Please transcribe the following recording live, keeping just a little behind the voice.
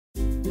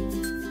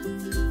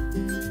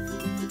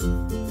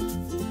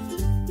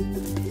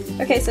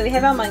Okay, so we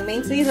have our mung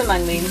beans. These are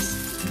mung beans.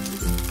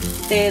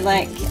 They're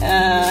like,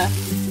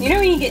 you know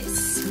when you get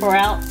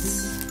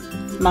sprouts,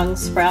 mung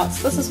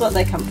sprouts? This is what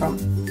they come from.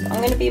 I'm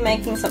going to be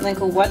making something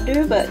called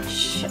waddu,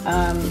 which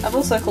I've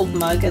also called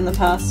mug in the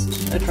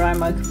past, a dry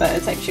mug, but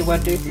it's actually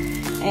waddu.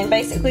 And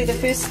basically the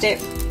first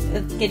step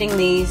of getting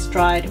these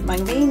dried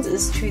mung beans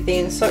is to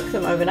then soak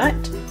them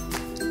overnight.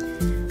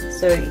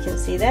 So you can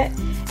see that.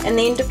 And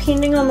then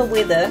depending on the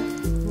weather,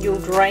 you'll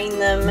drain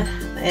them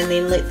and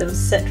then let them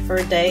sit for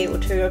a day or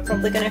two. I'm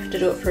probably going to have to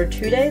do it for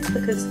 2 days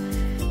because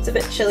it's a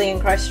bit chilly in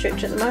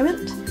Christchurch at the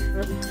moment.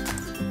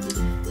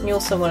 And you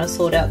also want to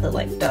sort out the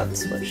like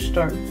duds, which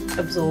don't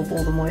absorb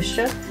all the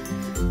moisture.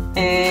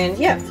 And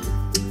yeah,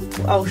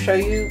 I'll show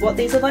you what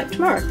these are like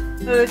tomorrow.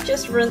 So I've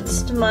just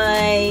rinsed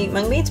my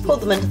mung beans,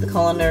 poured them into the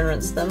colander and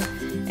rinsed them.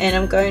 And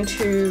I'm going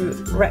to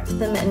wrap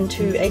them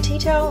into a tea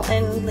towel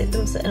and let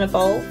them sit in a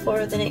bowl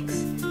for the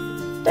next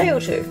day or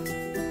two.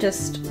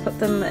 Just put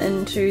them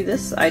into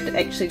this. I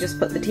actually just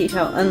put the tea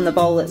towel in the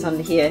bowl that's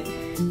under here,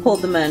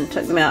 poured them in,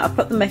 took them out. I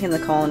put them back in the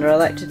colander. I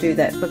like to do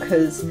that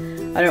because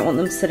I don't want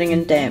them sitting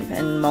in damp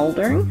and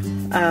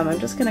mouldering. I'm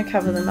just going to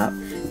cover them up.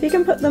 If you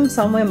can put them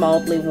somewhere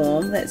mildly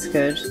warm, that's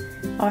good.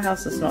 Our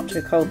house is not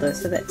too cold though,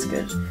 so that's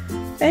good.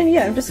 And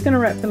yeah, I'm just going to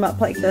wrap them up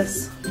like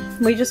this.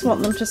 We just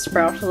want them to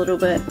sprout a little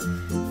bit.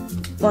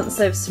 Once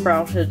they've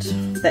sprouted,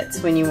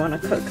 that's when you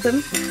want to cook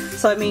them.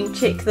 So I mean,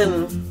 check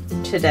them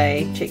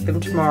today, check them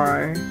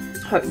tomorrow.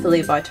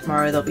 Hopefully by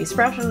tomorrow they'll be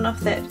sprouted enough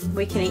that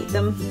we can eat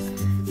them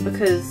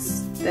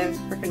because they're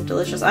freaking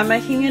delicious. I'm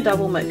making a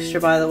double mixture,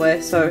 by the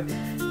way, so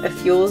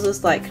if yours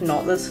is like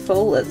not this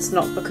full, it's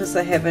not because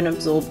they haven't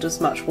absorbed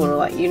as much water.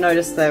 Like you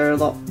notice they're a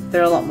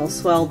lot more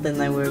swelled than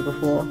they were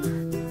before.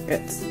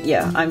 It's,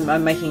 yeah,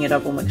 I'm making a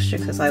double mixture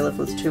because I live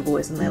with 2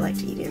 boys and they like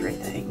to eat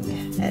everything,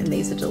 and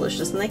these are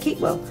delicious and they keep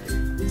well.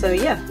 So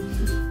yeah.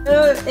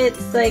 So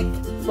it's like,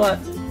 what,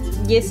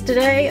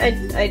 yesterday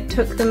I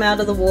took them out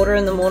of the water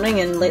in the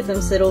morning and let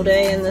them sit all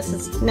day, and this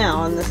is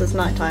now, and this is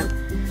nighttime.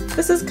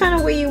 This is kind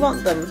of where you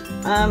want them.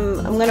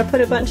 I'm going to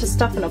put a bunch of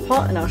stuff in a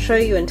pot and I'll show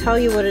you and tell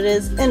you what it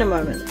is in a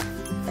moment.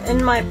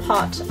 In my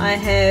pot I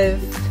have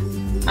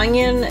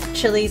onion,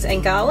 chilies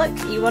and garlic.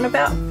 You want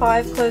about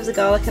 5 cloves of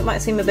garlic. It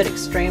might seem a bit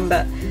extreme,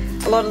 but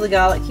a lot of the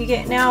garlic you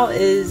get now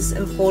is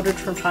imported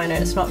from China.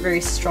 It's not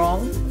very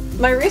strong.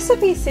 My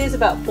recipe says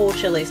about 4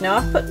 chilies. Now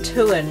I've put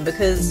 2 in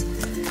because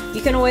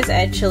you can always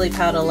add chili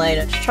powder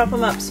later. To chop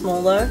them up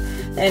small though.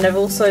 And I've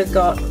also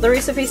got, the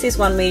recipe says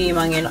 1 medium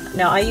onion.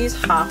 Now I use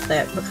half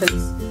that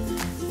because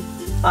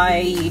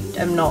I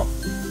am not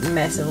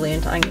massively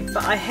into onion,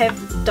 but I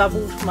have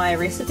doubled my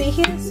recipe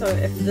here, so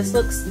if this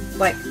looks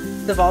like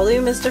the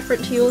volume is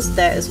different to yours,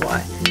 that is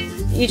why.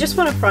 You just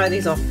want to fry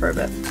these off for a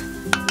bit.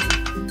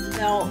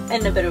 Now,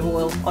 and a bit of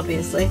oil,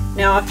 obviously.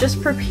 Now I've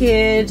just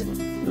prepared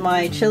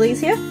my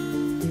chilies here.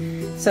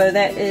 So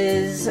that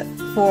is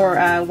for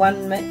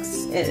one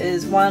mix. It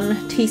is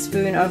 1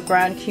 teaspoon of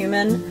ground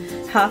cumin,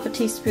 half a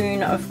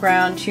teaspoon of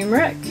ground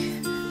turmeric,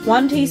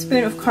 1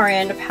 teaspoon of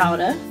coriander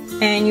powder,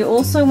 and you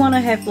also want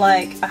to have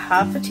like a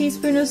half a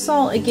teaspoon of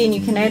salt. Again,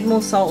 you can add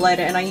more salt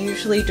later, and I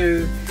usually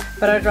do,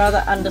 but I'd rather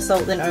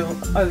undersalt than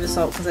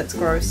oversalt because it's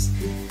gross.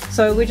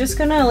 So we're just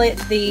gonna let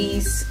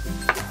these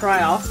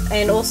fry off.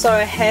 And also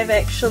I have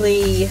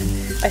actually,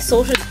 I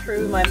sorted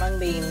through my mung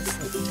beans.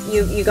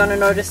 You're gonna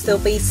notice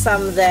there'll be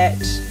some that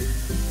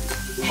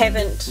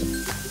haven't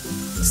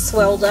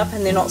swelled up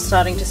and they're not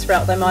starting to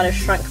sprout. They might have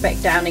shrunk back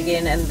down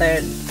again and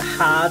they're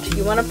hard.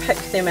 You want to pick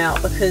them out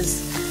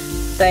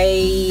because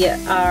they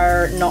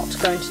are not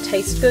going to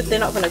taste good. They're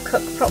not going to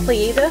cook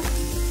properly either.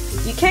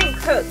 You can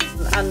cook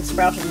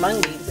unsprouted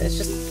mung beans, it's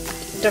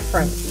just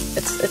different.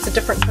 It's a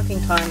different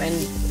cooking time,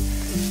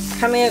 and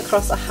coming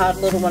across a hard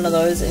little one of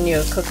those in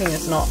your cooking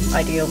is not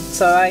ideal.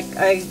 So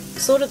I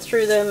sorted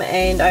through them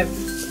and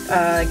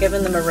I've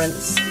given them a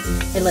rinse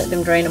and let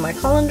them drain in my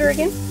colander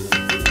again.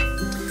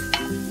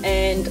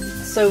 And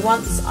so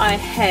once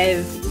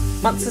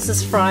this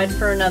is fried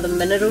for another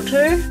minute or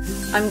 2,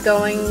 I'm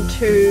going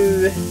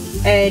to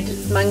add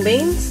mung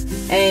beans,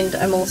 and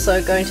I'm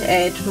also going to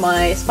add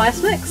my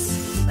spice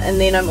mix, and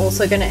then I'm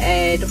also going to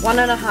add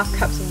 1.5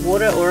 cups of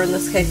water, or in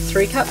this case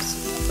 3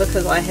 cups,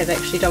 because I have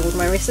actually doubled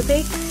my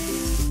recipe.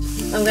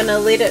 I'm going to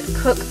let it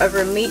cook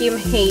over a medium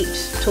heat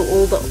till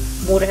all the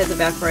water has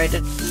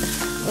evaporated.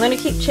 I'm going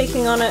to keep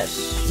checking on it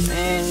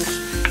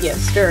and yeah,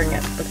 stirring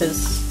it,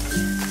 because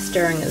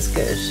stirring is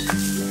good.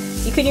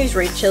 You can use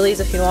red chilies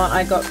if you want.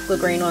 I got the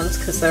green ones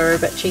because they were a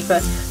bit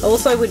cheaper. I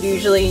also would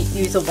usually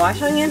use a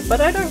white onion,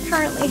 but I don't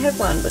currently have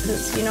one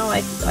because, you know,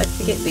 I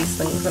forget these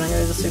things when I go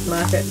to the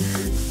supermarket.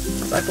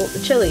 So I bought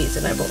the chilies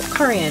and I bought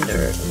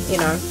coriander, you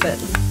know, but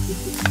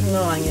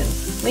no onion.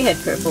 We had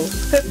purple.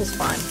 Purple's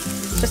fine.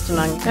 Just an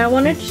onion. Now I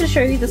wanted to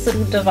show you this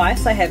little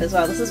device I have as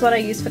well. This is what I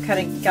use for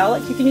cutting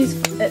garlic. You can use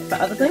it for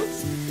other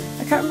things.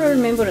 I can't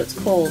remember what it's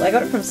called. I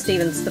got it from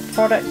Stevens. The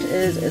product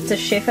is, it's a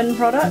chef-in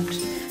product,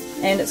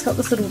 and it's got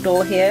this little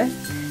door here.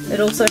 It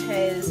also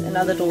has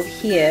another door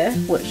here,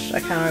 which I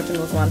can't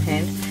open with one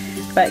hand.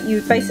 but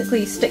you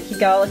basically stick your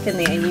garlic in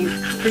there and you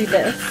do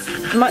this.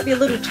 It might be a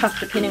little tough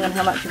depending on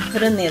how much you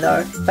put in there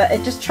though, but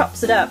it just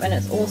chops it up and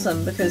it's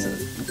awesome because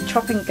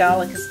chopping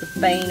garlic is the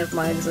bane of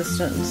my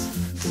existence.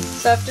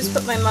 So I've just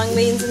put my mung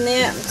beans in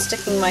there, I'm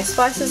sticking my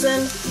spices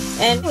in,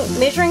 and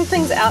measuring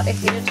things out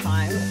ahead of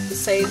time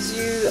saves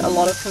you a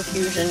lot of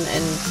confusion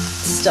and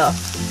stuff.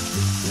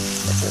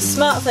 It's a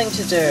smart thing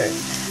to do.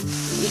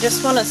 You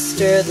just want to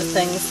stir the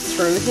things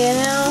through here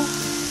now,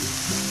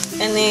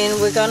 and then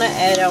we're going to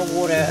add our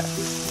water.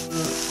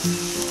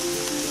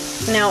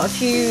 Now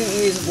if you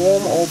use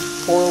warm or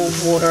boiled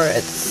water,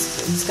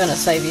 it's going to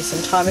save you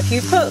some time. If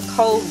you put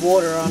cold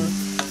water on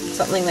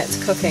something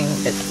that's cooking,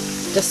 it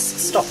just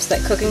stops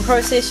that cooking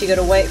process. You got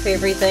to wait for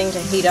everything to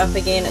heat up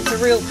again. It's a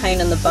real pain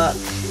in the butt,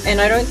 and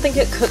I don't think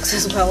it cooks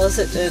as well as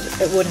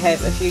it would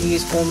have if you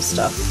use warm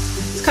stuff.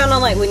 It's kind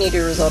of like when you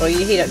do risotto,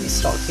 you heat up your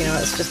stock, you know,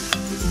 it's just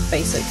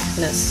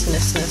basicness.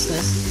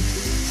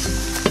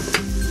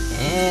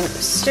 And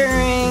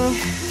stirring,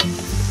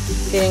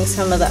 getting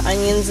some of the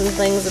onions and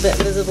things a bit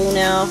visible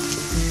now.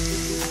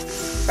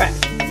 Right,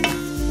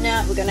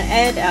 now we're going to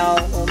add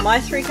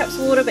my 3 cups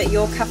of water, but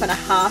your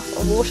 1.5 cups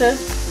of water.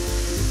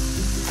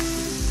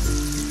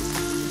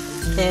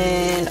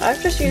 And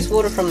I've just used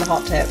water from the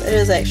hot tap. It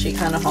is actually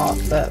kind of hot,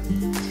 but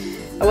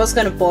I was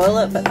going to boil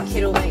it, but the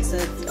kettle makes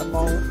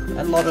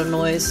a lot of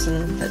noise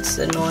and it's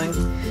annoying.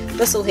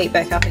 This will heat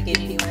back up again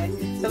anyway.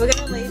 So we're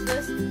going to leave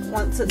this.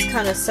 Once it's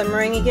kind of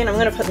simmering again, I'm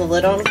going to put the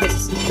lid on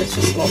because it's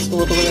just lost a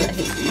little bit of that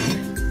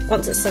heat.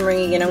 Once it's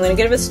simmering again, I'm going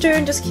to give it a stir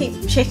and just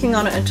keep checking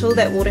on it until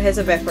that water has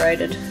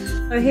evaporated.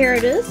 So here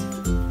it is.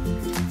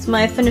 It's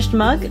my finished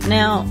mug.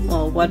 Now,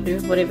 well,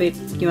 wadu, whatever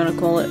you want to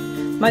call it.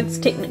 Mug's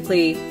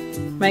technically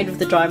made with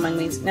the dry mung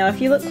beans. Now if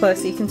you look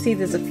closer you can see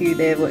there's a few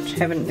there which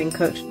haven't been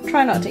cooked.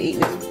 Try not to eat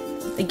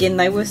them. Again,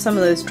 they were some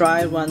of those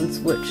dried ones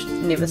which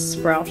never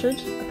sprouted.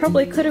 I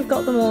probably could have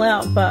got them all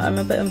out, but I'm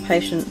a bit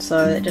impatient,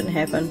 so that didn't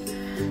happen.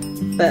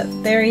 But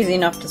they're easy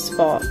enough to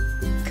spot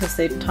because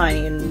they're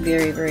tiny and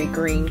very, very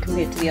green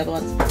compared to the other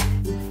ones.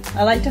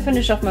 I like to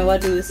finish off my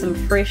wadu with some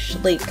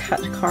freshly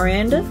cut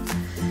coriander.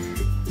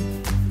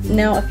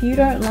 Now if you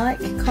don't like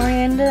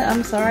coriander,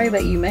 I'm sorry,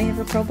 but you may have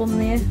a problem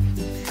there.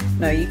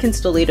 No, you can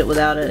still eat it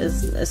without it,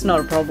 it's not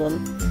a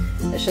problem.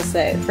 It's just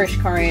that fresh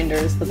coriander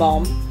is the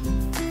bomb.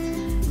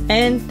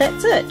 And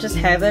that's it, just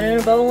have it in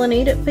a bowl and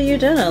eat it for your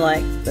dinner.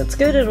 Like, that's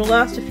good, it'll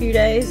last a few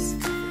days.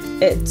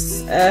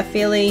 It's a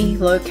fairly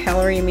low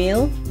calorie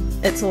meal.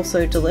 It's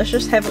also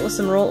delicious. Have it with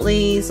some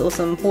rotlies or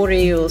some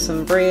pori or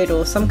some bread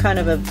or some kind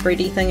of a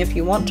bready thing if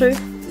you want to.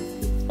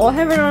 Or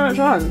have it on its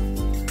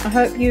own. I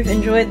hope you've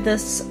enjoyed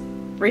this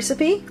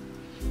recipe.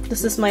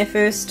 This is my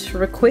first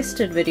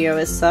requested video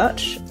as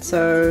such,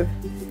 so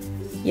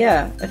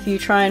yeah, if you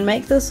try and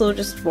make this or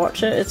just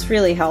watch it, it's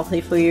really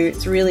healthy for you.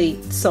 It's really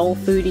soul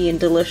foody and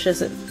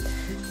delicious. It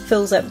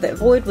fills up that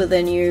void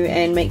within you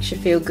and makes you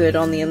feel good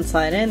on the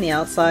inside and the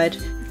outside.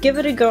 Give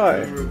it a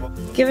go.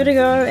 Give it a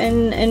go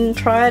and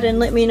try it and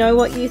let me know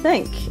what you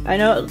think. I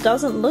know it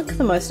doesn't look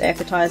the most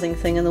appetizing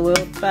thing in the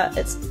world, but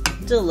it's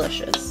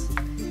delicious.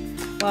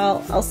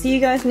 Well, I'll see you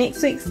guys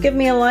next week. Give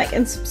me a like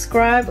and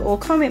subscribe or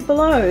comment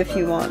below if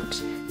you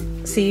want.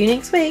 See you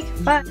next week.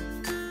 Bye.